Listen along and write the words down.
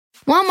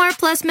Walmart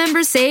Plus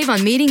members save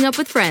on meeting up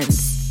with friends.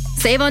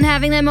 Save on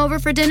having them over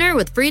for dinner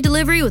with free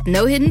delivery with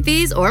no hidden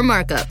fees or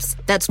markups.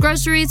 That's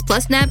groceries,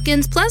 plus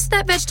napkins, plus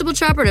that vegetable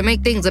chopper to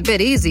make things a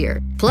bit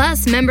easier.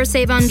 Plus, members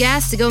save on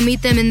gas to go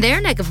meet them in their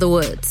neck of the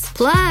woods.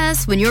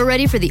 Plus, when you're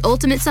ready for the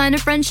ultimate sign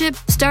of friendship,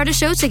 start a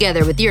show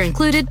together with your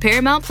included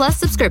Paramount Plus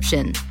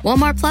subscription.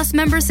 Walmart Plus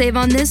members save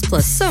on this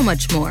plus so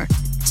much more.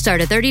 Start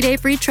a 30-day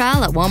free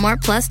trial at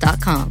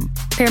walmartplus.com.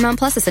 Paramount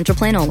Plus Essential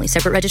Plan only.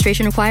 Separate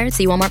registration required.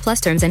 See Walmart Plus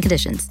terms and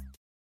conditions.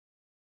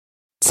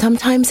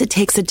 Sometimes it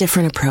takes a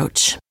different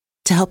approach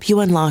to help you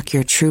unlock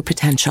your true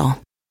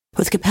potential.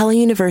 With Capella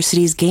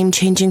University's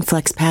game-changing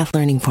FlexPath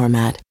learning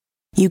format,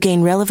 you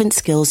gain relevant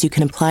skills you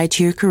can apply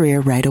to your career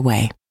right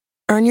away.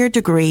 Earn your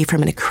degree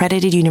from an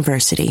accredited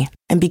university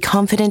and be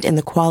confident in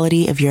the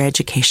quality of your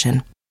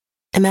education.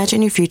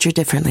 Imagine your future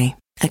differently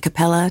at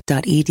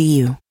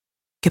capella.edu.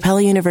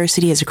 Capella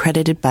University is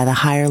accredited by the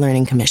Higher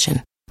Learning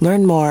Commission.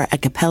 Learn more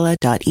at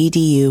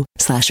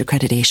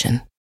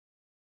capella.edu/accreditation.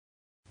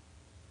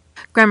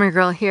 Grammar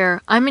Girl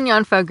here. I'm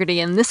Mignon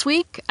Fogarty, and this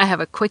week I have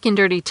a quick and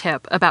dirty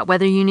tip about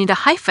whether you need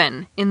a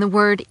hyphen in the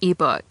word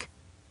ebook.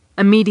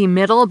 A meaty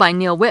middle by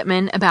Neil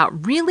Whitman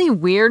about really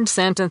weird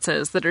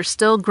sentences that are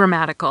still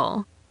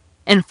grammatical.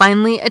 And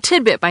finally, a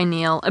tidbit by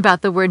Neil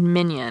about the word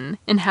minion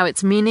and how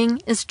its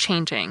meaning is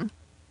changing.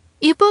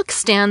 Ebook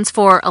stands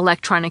for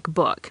electronic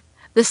book,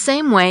 the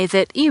same way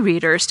that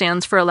e-reader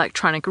stands for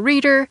electronic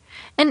reader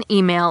and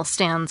email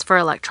stands for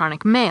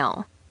electronic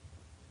mail.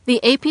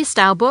 The AP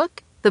Style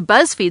book, the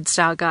BuzzFeed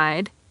Style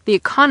Guide, the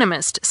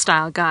Economist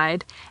Style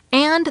Guide,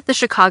 and the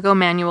Chicago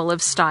Manual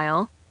of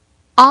Style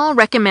all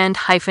recommend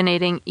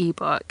hyphenating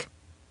ebook,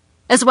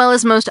 as well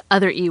as most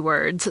other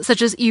e-words,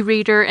 such as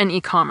e-reader and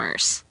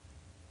e-commerce.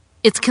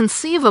 It's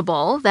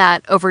conceivable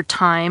that, over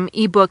time,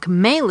 ebook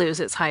may lose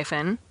its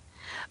hyphen.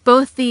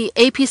 Both the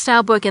AP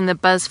Style book and the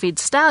BuzzFeed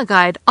Style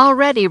Guide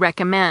already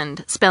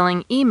recommend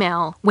spelling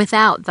email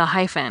without the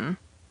hyphen.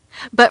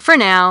 But for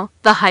now,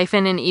 the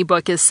hyphen in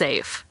ebook is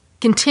safe.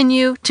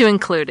 Continue to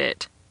include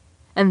it.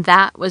 And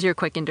that was your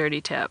quick and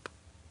dirty tip.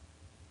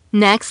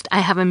 Next,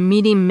 I have a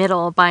meaty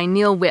middle by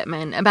Neil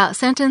Whitman about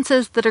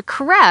sentences that are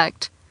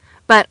correct,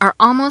 but are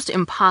almost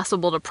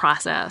impossible to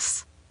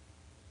process.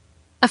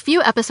 A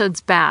few episodes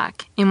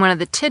back, in one of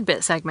the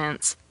tidbit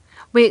segments,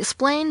 we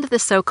explained the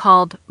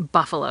so-called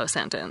buffalo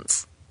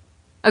sentence,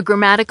 a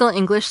grammatical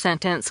English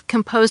sentence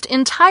composed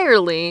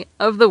entirely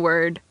of the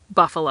word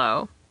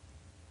buffalo.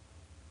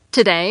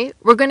 Today,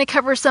 we're going to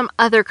cover some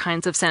other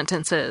kinds of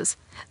sentences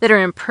that are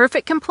in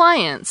perfect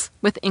compliance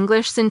with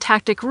English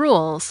syntactic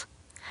rules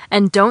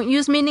and don't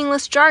use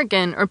meaningless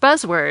jargon or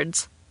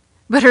buzzwords,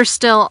 but are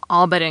still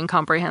all but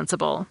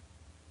incomprehensible.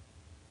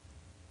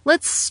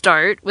 Let's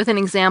start with an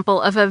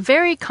example of a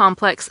very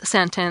complex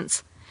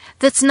sentence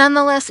that's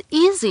nonetheless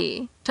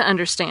easy to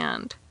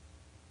understand.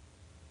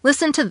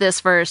 Listen to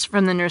this verse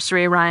from the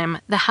nursery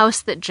rhyme, The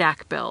House That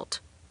Jack Built.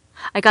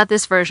 I got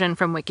this version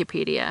from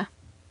Wikipedia.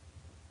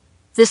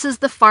 This is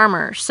the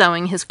farmer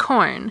sowing his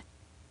corn,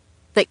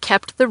 that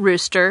kept the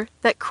rooster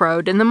that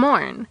crowed in the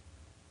morn,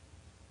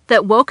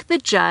 that woke the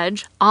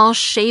judge all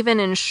shaven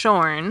and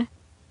shorn,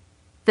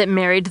 that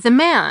married the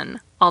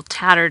man all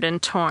tattered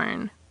and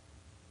torn,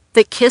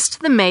 that kissed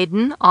the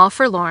maiden all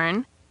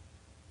forlorn,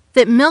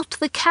 that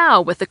milked the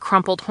cow with the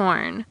crumpled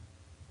horn,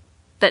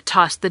 that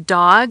tossed the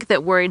dog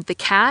that worried the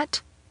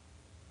cat,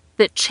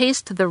 that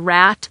chased the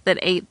rat that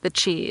ate the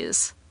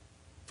cheese,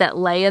 that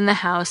lay in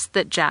the house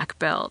that Jack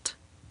built.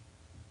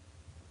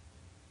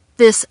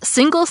 This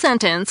single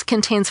sentence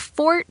contains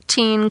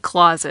 14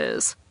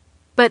 clauses,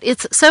 but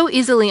it's so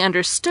easily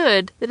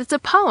understood that it's a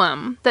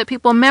poem that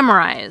people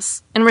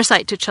memorize and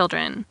recite to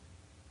children.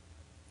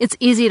 It's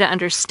easy to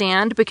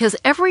understand because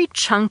every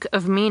chunk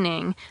of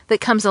meaning that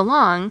comes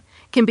along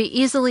can be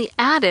easily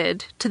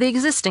added to the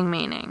existing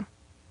meaning.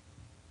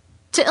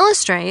 To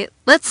illustrate,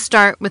 let's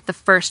start with the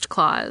first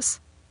clause.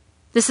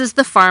 This is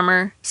the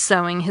farmer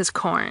sowing his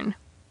corn.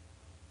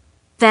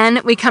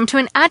 Then we come to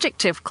an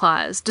adjective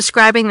clause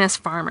describing this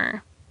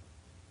farmer.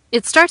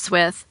 It starts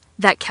with,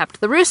 that kept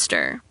the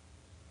rooster.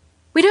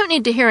 We don't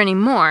need to hear any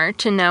more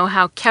to know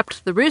how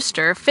kept the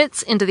rooster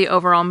fits into the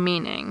overall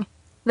meaning.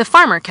 The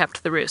farmer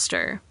kept the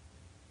rooster.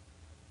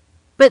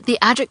 But the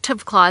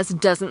adjective clause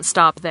doesn't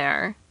stop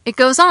there. It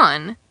goes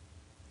on.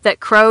 That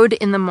crowed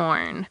in the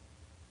morn.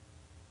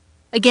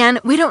 Again,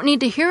 we don't need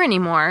to hear any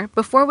more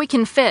before we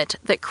can fit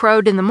that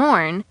crowed in the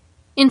morn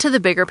into the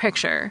bigger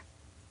picture.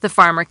 The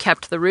farmer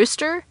kept the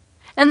rooster,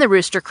 and the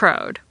rooster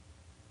crowed.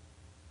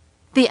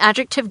 The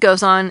adjective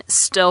goes on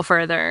still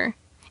further.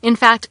 In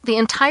fact, the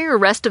entire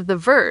rest of the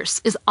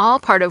verse is all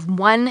part of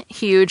one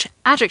huge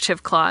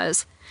adjective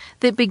clause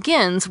that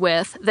begins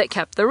with that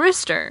kept the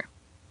rooster.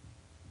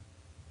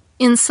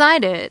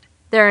 Inside it,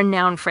 there are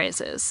noun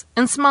phrases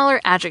and smaller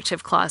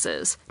adjective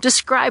clauses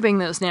describing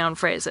those noun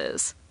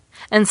phrases,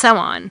 and so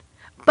on.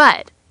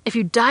 But if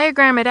you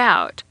diagram it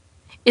out,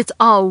 it's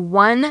all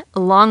one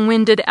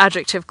long-winded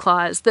adjective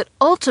clause that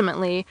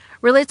ultimately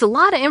relates a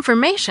lot of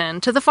information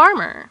to the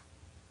farmer.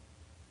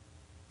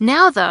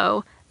 Now,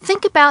 though,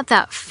 think about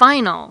that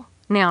final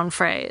noun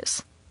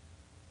phrase.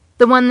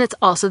 The one that's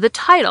also the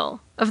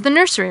title of the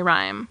nursery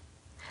rhyme,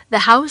 The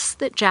House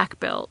That Jack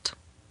Built.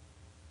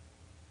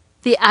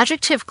 The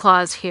adjective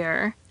clause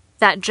here,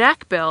 that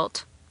Jack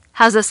built,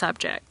 has a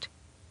subject,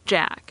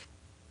 Jack.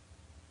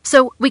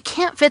 So we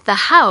can't fit the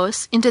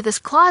house into this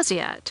clause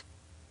yet.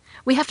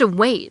 We have to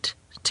wait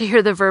to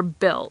hear the verb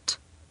built,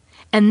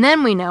 and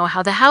then we know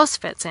how the house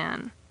fits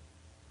in.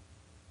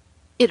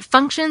 It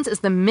functions as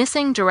the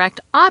missing direct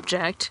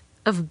object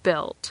of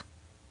built.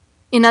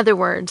 In other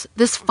words,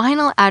 this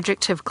final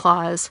adjective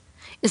clause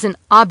is an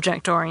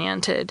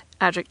object-oriented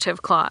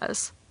adjective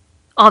clause.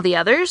 All the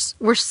others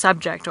were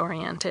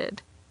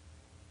subject-oriented.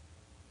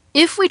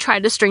 If we try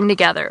to string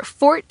together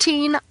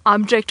 14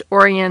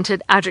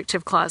 object-oriented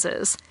adjective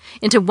clauses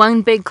into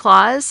one big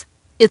clause,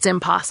 it's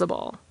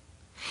impossible.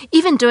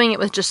 Even doing it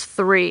with just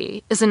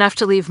 3 is enough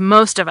to leave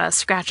most of us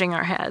scratching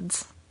our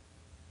heads.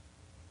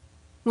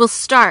 We'll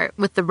start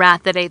with the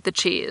rat that ate the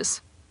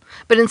cheese.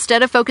 But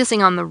instead of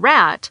focusing on the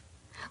rat,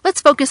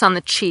 let's focus on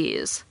the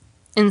cheese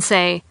and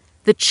say,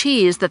 the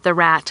cheese that the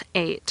rat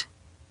ate.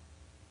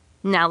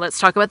 Now let's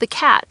talk about the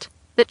cat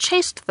that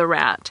chased the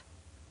rat.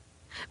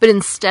 But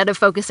instead of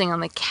focusing on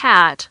the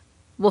cat,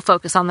 we'll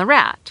focus on the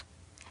rat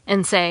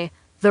and say,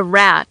 the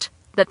rat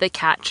that the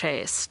cat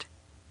chased.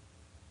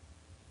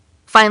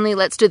 Finally,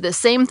 let's do the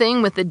same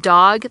thing with the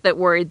dog that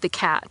worried the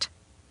cat.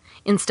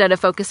 Instead of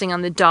focusing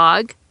on the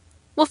dog,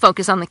 we'll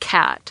focus on the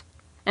cat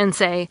and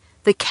say,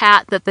 the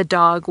cat that the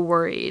dog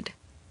worried.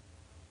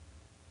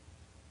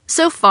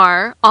 So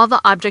far, all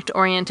the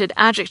object-oriented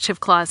adjective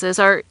clauses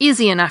are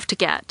easy enough to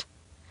get.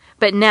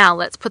 But now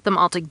let's put them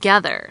all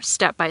together,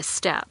 step by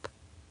step.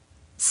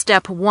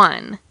 Step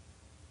 1.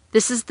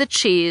 This is the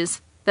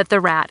cheese that the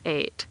rat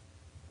ate.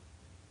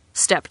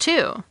 Step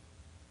 2.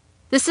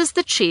 This is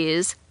the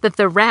cheese that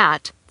the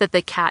rat that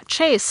the cat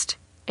chased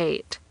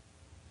ate.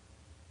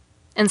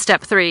 And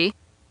step 3.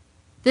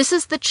 This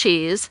is the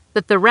cheese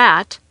that the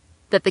rat,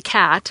 that the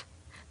cat,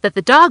 that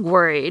the dog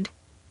worried,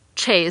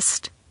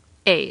 chased,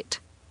 ate.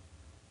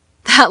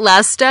 That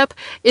last step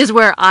is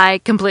where I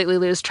completely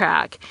lose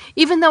track,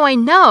 even though I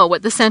know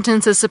what the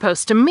sentence is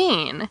supposed to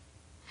mean.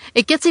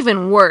 It gets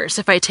even worse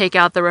if I take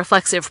out the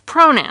reflexive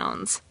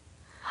pronouns.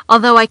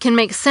 Although I can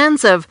make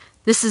sense of,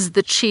 this is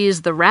the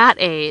cheese the rat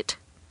ate,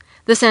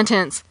 the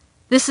sentence,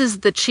 this is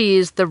the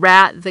cheese the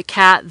rat, the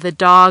cat, the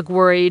dog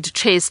worried,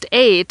 chased,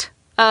 ate,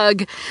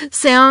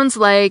 sounds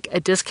like a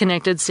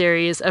disconnected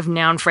series of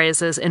noun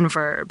phrases and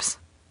verbs.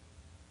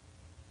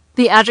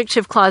 The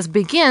adjective clause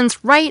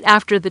begins right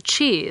after the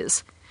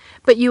cheese,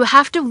 but you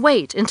have to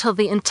wait until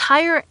the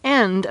entire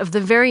end of the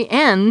very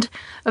end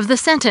of the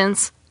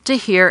sentence to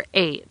hear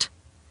ate,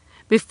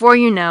 before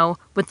you know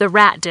what the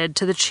rat did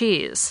to the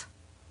cheese.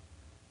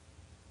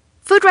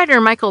 Food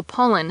writer Michael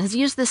Pollan has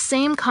used the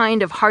same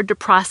kind of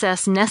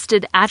hard-to-process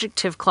nested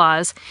adjective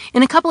clause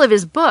in a couple of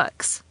his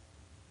books.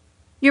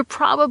 You're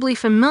probably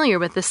familiar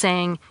with the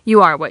saying,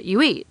 you are what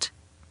you eat.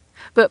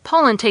 But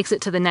Pollan takes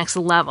it to the next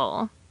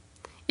level.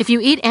 If you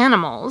eat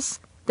animals,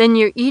 then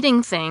you're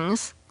eating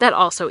things that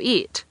also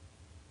eat.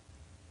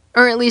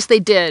 Or at least they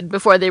did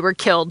before they were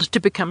killed to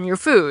become your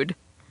food.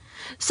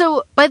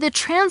 So, by the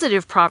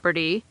transitive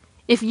property,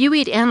 if you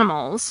eat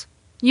animals,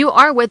 you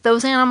are what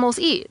those animals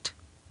eat.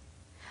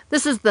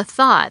 This is the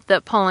thought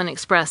that Pollan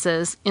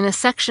expresses in a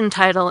section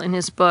title in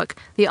his book,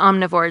 The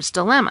Omnivore's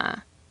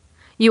Dilemma.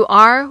 You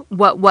are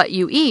what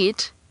you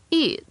eat,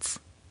 eats.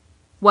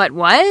 What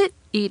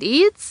eat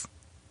eats?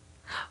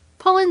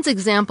 Pollan's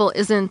example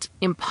isn't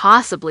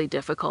impossibly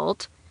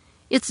difficult.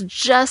 It's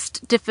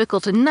just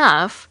difficult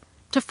enough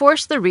to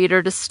force the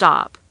reader to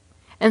stop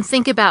and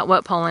think about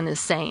what Pollan is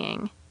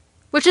saying,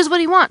 which is what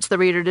he wants the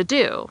reader to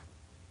do.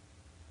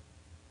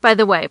 By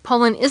the way,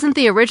 Pollan isn't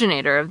the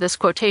originator of this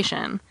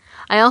quotation.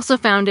 I also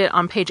found it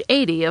on page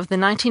 80 of the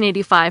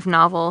 1985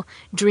 novel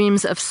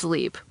Dreams of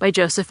Sleep by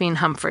Josephine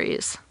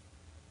Humphreys.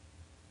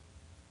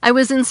 I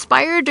was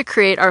inspired to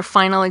create our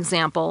final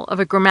example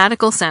of a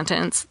grammatical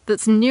sentence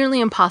that's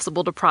nearly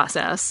impossible to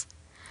process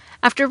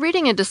after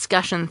reading a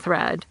discussion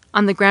thread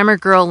on the Grammar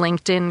Girl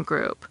LinkedIn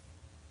group.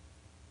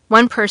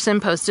 One person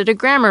posted a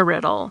grammar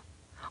riddle.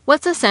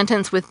 What's a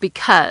sentence with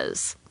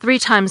because 3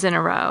 times in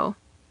a row?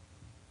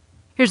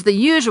 Here's the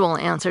usual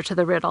answer to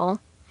the riddle.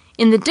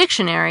 In the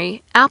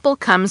dictionary, apple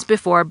comes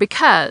before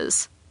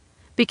because.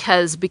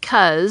 Because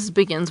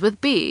begins with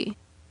be.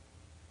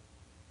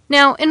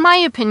 Now, in my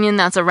opinion,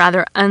 that's a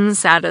rather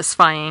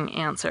unsatisfying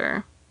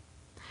answer.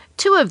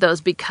 2 of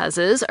those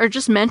becauses are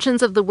just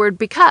mentions of the word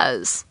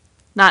because,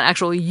 not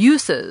actual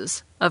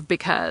uses of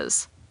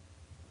because.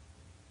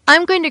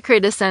 I'm going to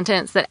create a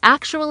sentence that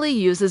actually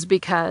uses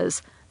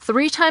because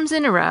 3 times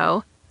in a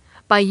row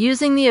by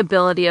using the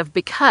ability of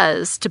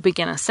because to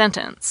begin a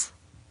sentence.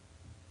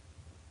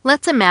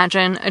 Let's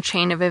imagine a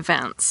chain of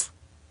events.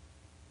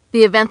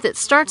 The event that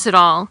starts it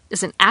all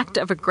is an act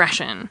of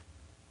aggression.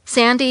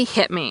 Sandy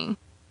hit me.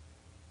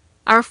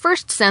 Our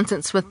first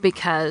sentence with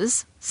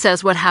because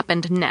says what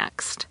happened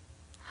next.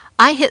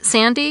 I hit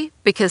Sandy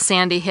because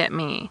Sandy hit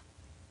me.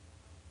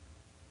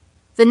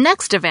 The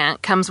next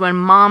event comes when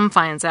Mom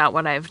finds out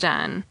what I've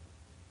done.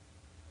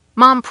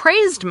 Mom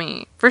praised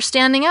me for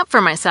standing up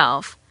for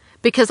myself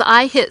because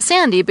I hit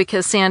Sandy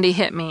because Sandy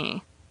hit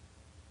me.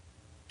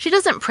 She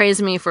doesn't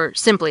praise me for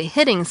simply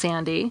hitting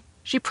Sandy.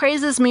 She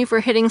praises me for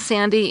hitting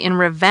Sandy in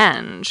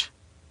revenge.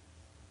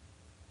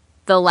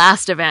 The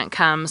last event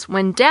comes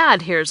when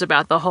Dad hears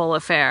about the whole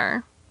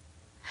affair.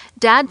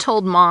 Dad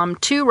told Mom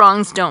 2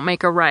 wrongs don't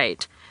make a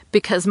right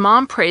because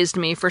Mom praised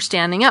me for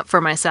standing up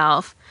for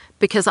myself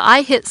because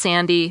I hit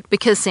Sandy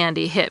because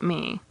Sandy hit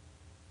me.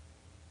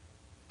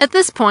 At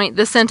this point,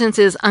 the sentence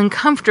is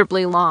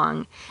uncomfortably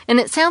long, and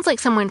it sounds like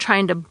someone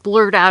trying to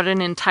blurt out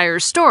an entire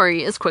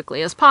story as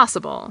quickly as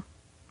possible,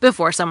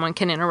 before someone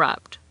can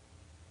interrupt.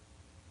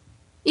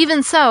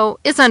 Even so,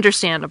 it's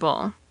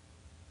understandable.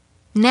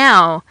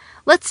 Now,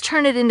 let's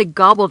turn it into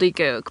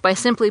gobbledygook by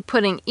simply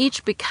putting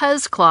each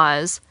because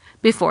clause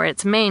before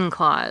its main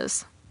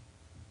clause.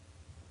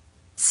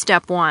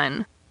 Step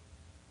 1.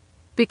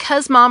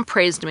 Because Mom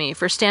praised me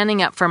for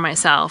standing up for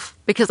myself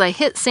because I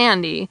hit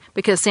Sandy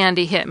because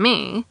Sandy hit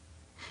me,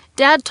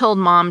 Dad told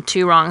Mom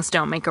 2 wrongs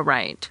don't make a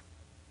right.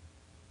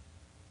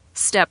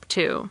 Step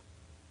 2.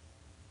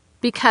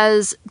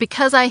 Because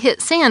I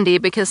hit Sandy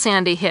because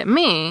Sandy hit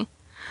me,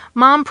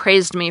 Mom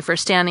praised me for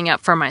standing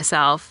up for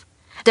myself.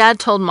 Dad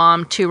told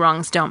Mom 2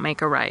 wrongs don't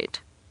make a right.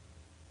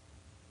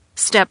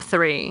 Step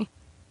 3.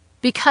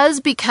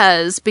 Because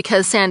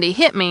Sandy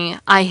hit me,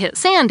 I hit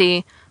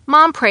Sandy,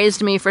 Mom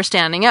praised me for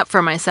standing up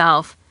for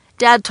myself.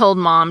 Dad told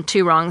Mom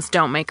 2 wrongs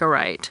don't make a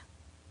right.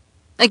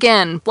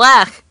 Again,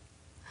 blech.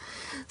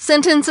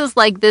 Sentences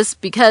like this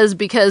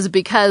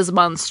because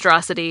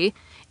monstrosity,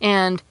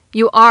 and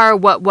you are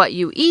what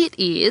you eat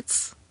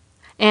eats,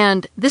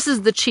 and this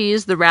is the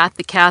cheese the rat,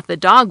 the cat, the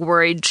dog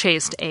worried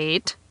chased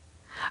ate,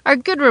 are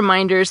good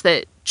reminders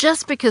that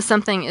just because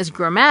something is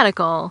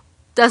grammatical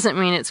doesn't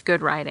mean it's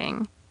good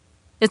writing.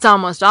 It's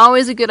almost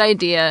always a good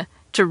idea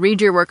to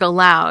read your work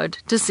aloud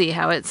to see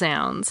how it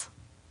sounds.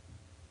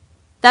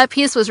 That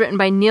piece was written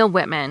by Neil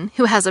Whitman,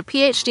 who has a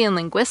PhD in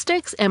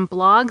linguistics and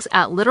blogs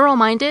at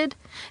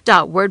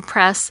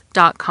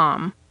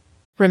literalminded.wordpress.com.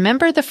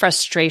 Remember the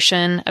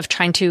frustration of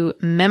trying to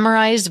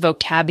memorize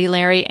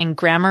vocabulary and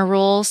grammar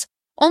rules,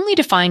 only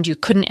to find you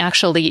couldn't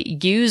actually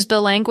use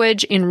the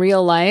language in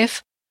real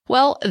life?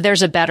 Well,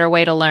 there's a better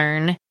way to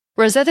learn.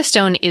 Rosetta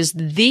Stone is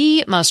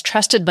the most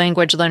trusted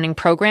language learning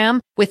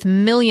program with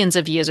millions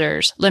of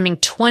users learning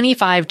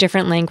 25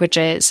 different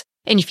languages,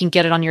 and you can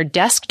get it on your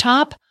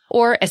desktop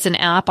or as an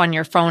app on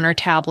your phone or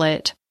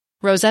tablet.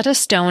 Rosetta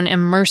Stone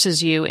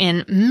immerses you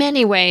in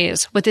many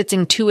ways with its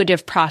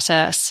intuitive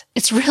process.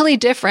 It's really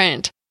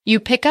different. You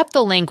pick up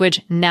the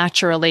language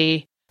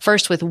naturally,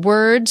 first with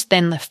words,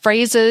 then the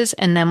phrases,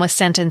 and then with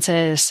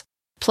sentences.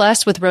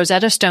 Plus, with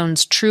Rosetta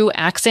Stone's True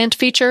Accent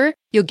feature,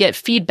 you'll get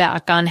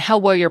feedback on how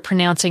well you're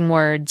pronouncing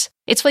words.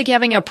 It's like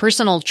having a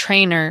personal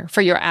trainer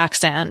for your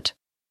accent.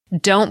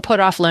 Don't put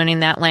off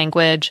learning that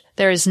language.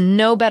 There is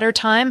no better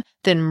time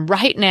than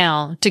right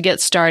now to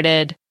get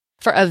started.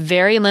 For a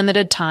very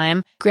limited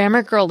time,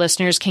 Grammar Girl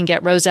listeners can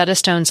get Rosetta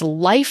Stone's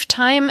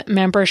lifetime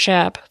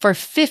membership for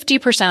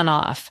 50%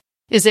 off.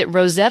 Visit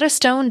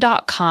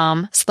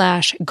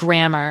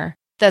rosettastone.com/grammar.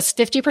 That's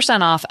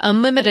 50% off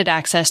unlimited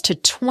access to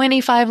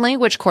 25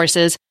 language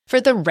courses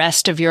for the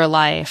rest of your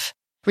life.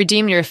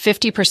 Redeem your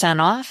 50%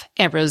 off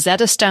at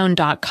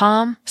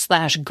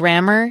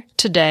rosettastone.com/grammar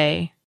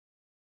today.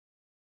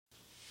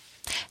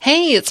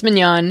 Hey, it's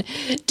Mignon.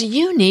 Do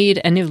you need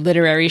a new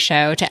literary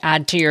show to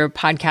add to your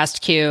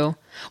podcast queue?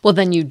 Well,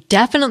 then you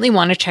definitely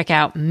want to check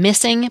out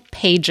Missing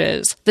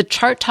Pages, the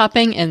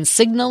chart-topping and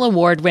Signal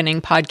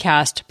Award-winning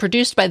podcast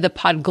produced by the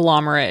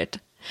Podglomerate.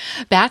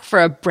 Back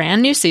for a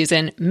brand new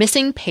season,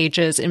 Missing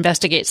Pages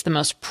investigates the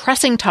most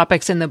pressing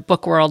topics in the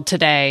book world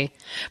today,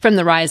 from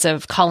the rise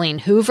of Colleen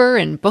Hoover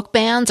and book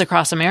bans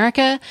across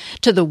America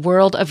to the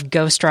world of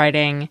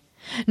ghostwriting.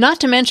 Not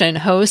to mention,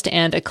 host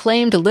and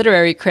acclaimed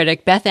literary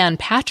critic Beth Ann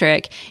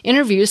Patrick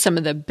interviews some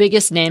of the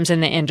biggest names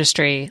in the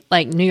industry,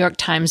 like New York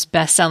Times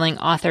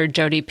bestselling author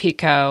Jodi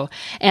Picoult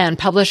and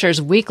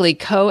Publishers Weekly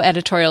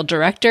co-editorial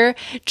director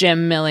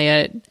Jim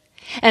Milliot.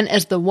 And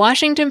as the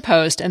Washington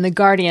Post and The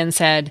Guardian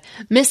said,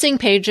 Missing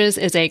Pages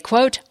is a,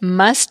 quote,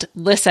 must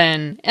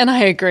listen. And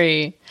I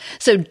agree.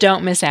 So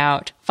don't miss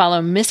out.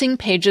 Follow Missing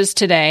Pages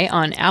today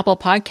on Apple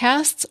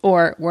Podcasts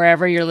or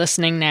wherever you're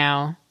listening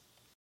now.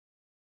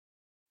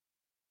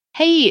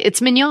 Hey,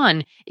 it's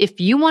Mignon. If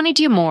you want to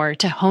do more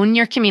to hone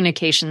your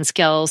communication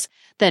skills,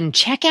 then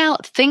check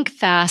out Think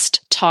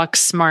Fast, Talk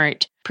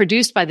Smart,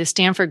 produced by the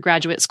Stanford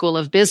Graduate School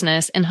of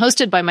Business and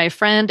hosted by my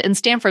friend and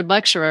Stanford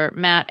lecturer,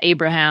 Matt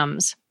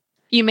Abrahams.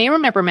 You may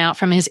remember Matt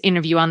from his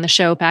interview on the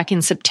show back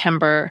in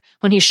September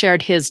when he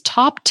shared his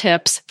top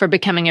tips for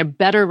becoming a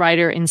better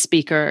writer and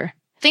speaker.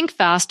 Think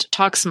Fast,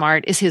 Talk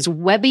Smart is his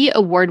Webby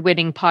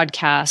award-winning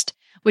podcast,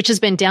 which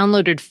has been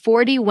downloaded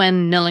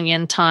 41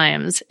 million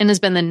times and has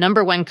been the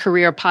 #1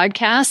 career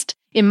podcast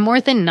in more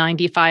than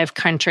 95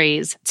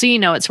 countries, so you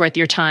know it's worth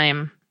your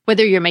time.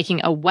 Whether you're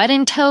making a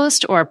wedding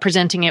toast or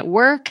presenting at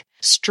work,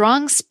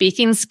 Strong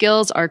speaking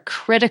skills are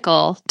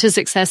critical to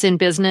success in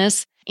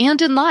business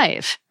and in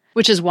life,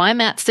 which is why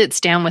Matt sits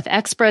down with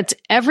experts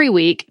every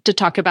week to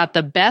talk about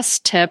the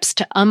best tips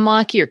to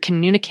unlock your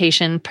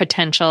communication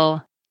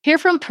potential. Hear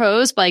from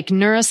pros like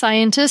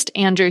neuroscientist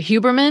Andrew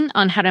Huberman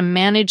on how to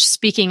manage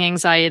speaking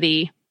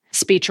anxiety,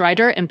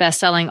 speechwriter and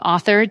best-selling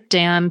author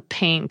Dan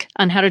Pink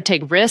on how to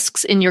take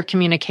risks in your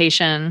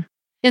communication,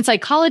 and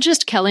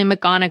psychologist Kelly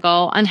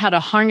McGonigal on how to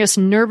harness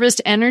nervous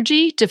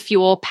energy to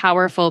fuel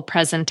powerful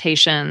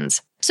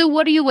presentations. So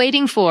what are you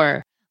waiting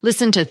for?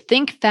 Listen to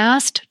Think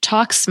Fast,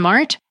 Talk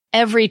Smart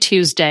every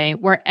Tuesday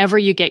wherever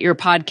you get your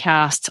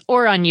podcasts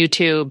or on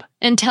YouTube.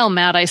 And tell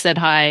Matt I said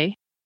hi.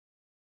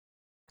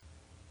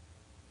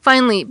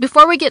 Finally,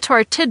 before we get to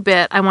our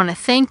tidbit, I want to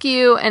thank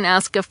you and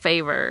ask a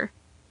favor.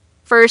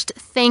 First,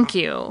 thank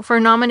you for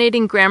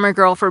nominating Grammar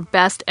Girl for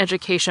Best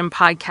Education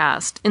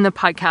Podcast in the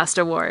Podcast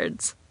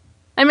Awards.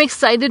 I'm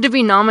excited to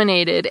be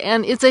nominated,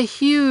 and it's a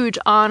huge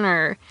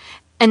honor.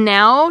 And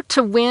now,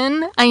 to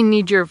win, I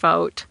need your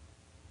vote.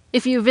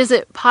 If you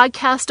visit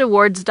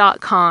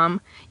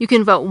podcastawards.com, you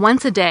can vote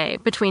once a day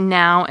between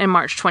now and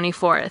March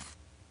 24th.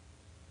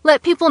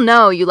 Let people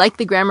know you like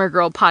the Grammar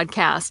Girl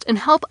podcast and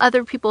help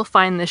other people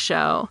find the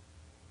show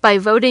by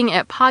voting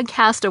at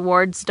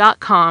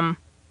podcastawards.com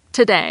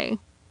today.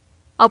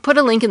 I'll put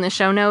a link in the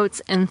show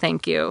notes, and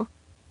thank you.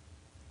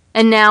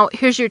 And now,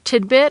 here's your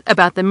tidbit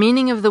about the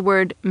meaning of the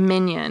word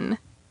minion,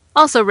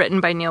 also written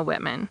by Neil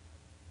Whitman.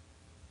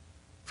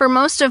 For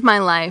most of my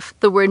life,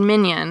 the word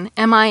minion,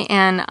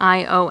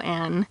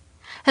 M-I-N-I-O-N,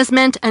 has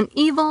meant an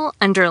evil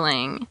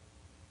underling.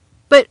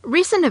 But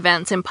recent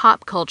events in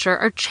pop culture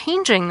are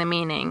changing the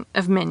meaning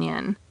of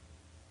minion.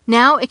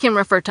 Now it can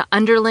refer to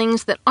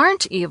underlings that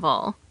aren't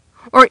evil,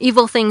 or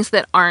evil things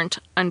that aren't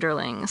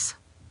underlings.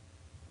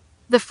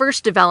 The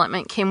first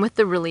development came with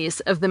the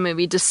release of the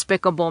movie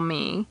Despicable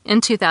Me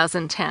in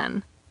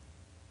 2010.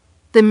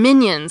 The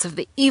minions of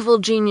the evil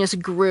genius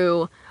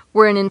Gru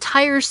were an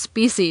entire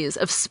species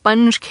of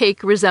sponge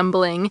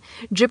cake-resembling,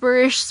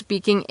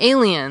 gibberish-speaking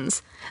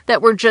aliens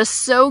that were just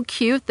so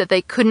cute that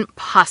they couldn't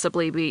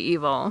possibly be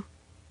evil.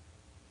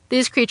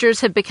 These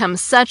creatures have become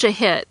such a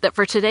hit that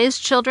for today's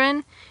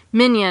children,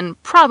 minion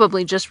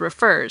probably just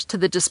refers to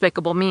the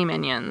Despicable Me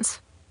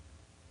minions.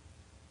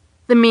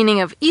 The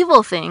meaning of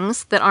evil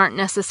things that aren't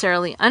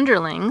necessarily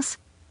underlings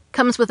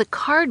comes with a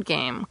card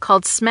game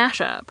called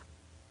Smash Up,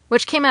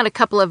 which came out a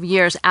couple of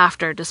years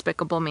after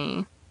Despicable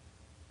Me.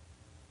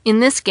 In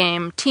this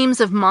game,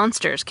 teams of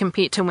monsters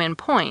compete to win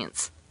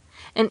points,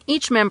 and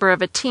each member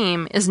of a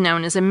team is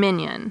known as a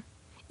minion,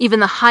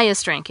 even the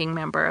highest-ranking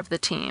member of the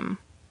team.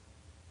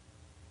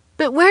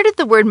 But where did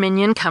the word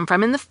minion come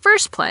from in the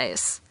first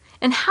place?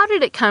 And how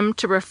did it come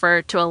to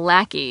refer to a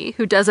lackey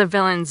who does a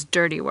villain's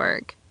dirty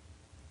work?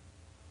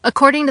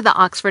 According to the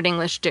Oxford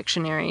English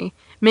Dictionary,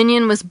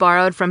 minion was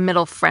borrowed from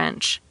Middle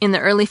French in the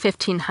early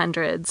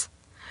 1500s,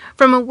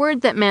 from a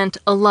word that meant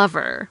a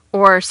lover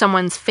or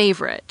someone's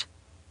favorite.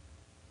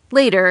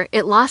 Later,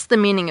 it lost the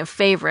meaning of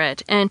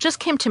favorite and just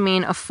came to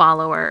mean a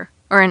follower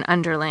or an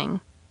underling.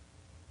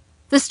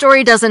 The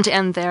story doesn't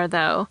end there,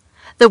 though.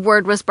 The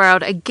word was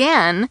borrowed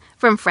again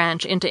from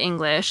French into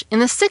English in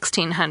the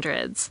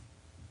 1600s.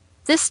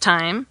 This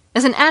time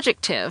as an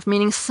adjective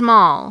meaning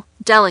small,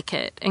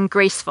 delicate, and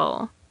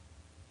graceful.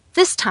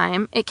 This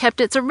time it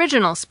kept its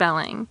original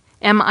spelling,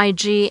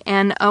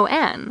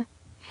 M-I-G-N-O-N,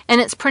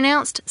 and it's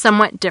pronounced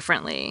somewhat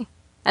differently,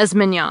 as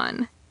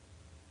mignon.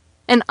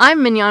 And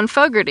I'm Mignon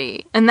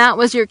Fogarty, and that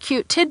was your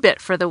cute tidbit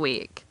for the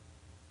week.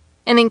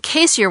 And in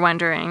case you're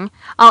wondering,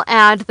 I'll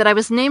add that I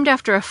was named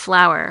after a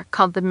flower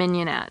called the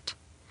mignonette.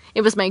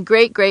 It was my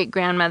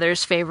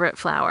great-great-grandmother's favorite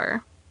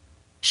flower.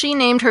 She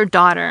named her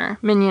daughter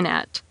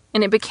Mignonette,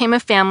 and it became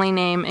a family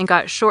name and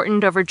got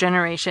shortened over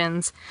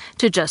generations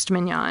to just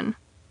Mignon.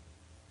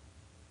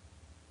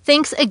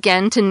 Thanks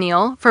again to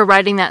Neil for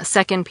writing that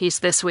second piece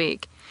this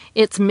week.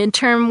 It's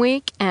midterm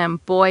week,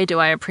 and boy do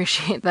I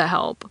appreciate the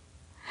help.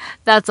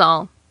 That's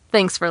all.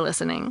 Thanks for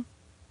listening.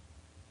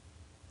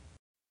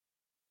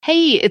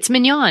 Hey, it's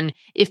Mignon.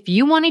 If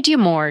you want to do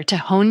more to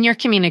hone your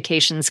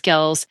communication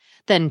skills,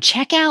 then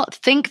check out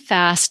Think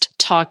Fast,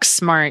 Talk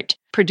Smart,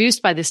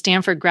 produced by the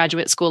Stanford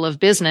Graduate School of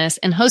Business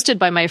and hosted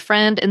by my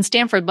friend and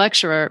Stanford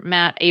lecturer,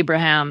 Matt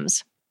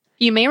Abrahams.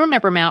 You may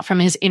remember Matt from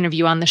his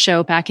interview on the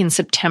show back in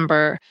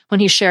September when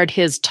he shared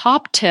his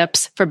top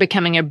tips for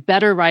becoming a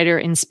better writer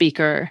and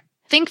speaker.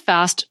 Think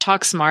Fast,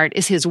 Talk Smart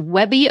is his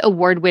Webby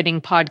award-winning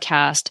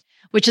podcast,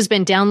 which has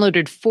been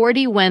downloaded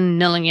 41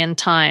 million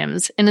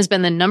times and has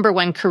been the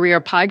 #1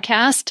 career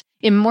podcast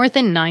in more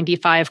than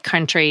 95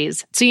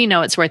 countries, so you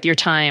know it's worth your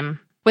time.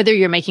 Whether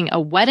you're making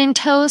a wedding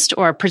toast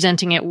or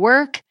presenting at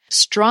work,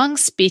 strong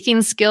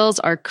speaking skills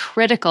are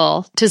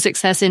critical to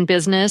success in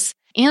business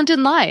and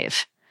in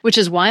life, which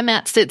is why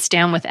Matt sits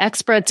down with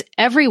experts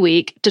every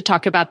week to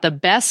talk about the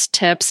best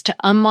tips to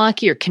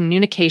unlock your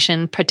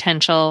communication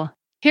potential.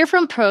 Hear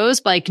from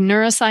pros like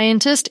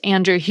neuroscientist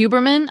Andrew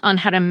Huberman on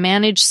how to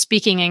manage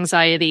speaking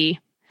anxiety,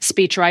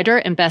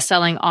 speechwriter and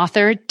best-selling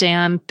author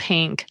Dan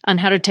Pink on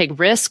how to take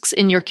risks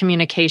in your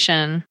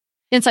communication,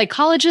 and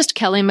psychologist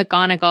Kelly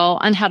McGonigal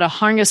on how to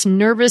harness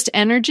nervous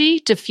energy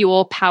to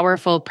fuel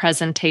powerful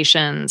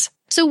presentations.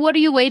 So what are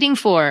you waiting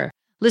for?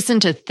 Listen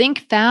to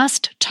Think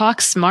Fast,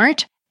 Talk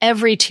Smart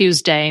every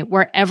Tuesday,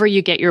 wherever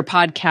you get your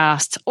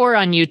podcasts or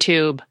on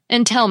YouTube.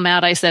 And tell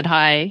Matt I said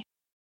hi.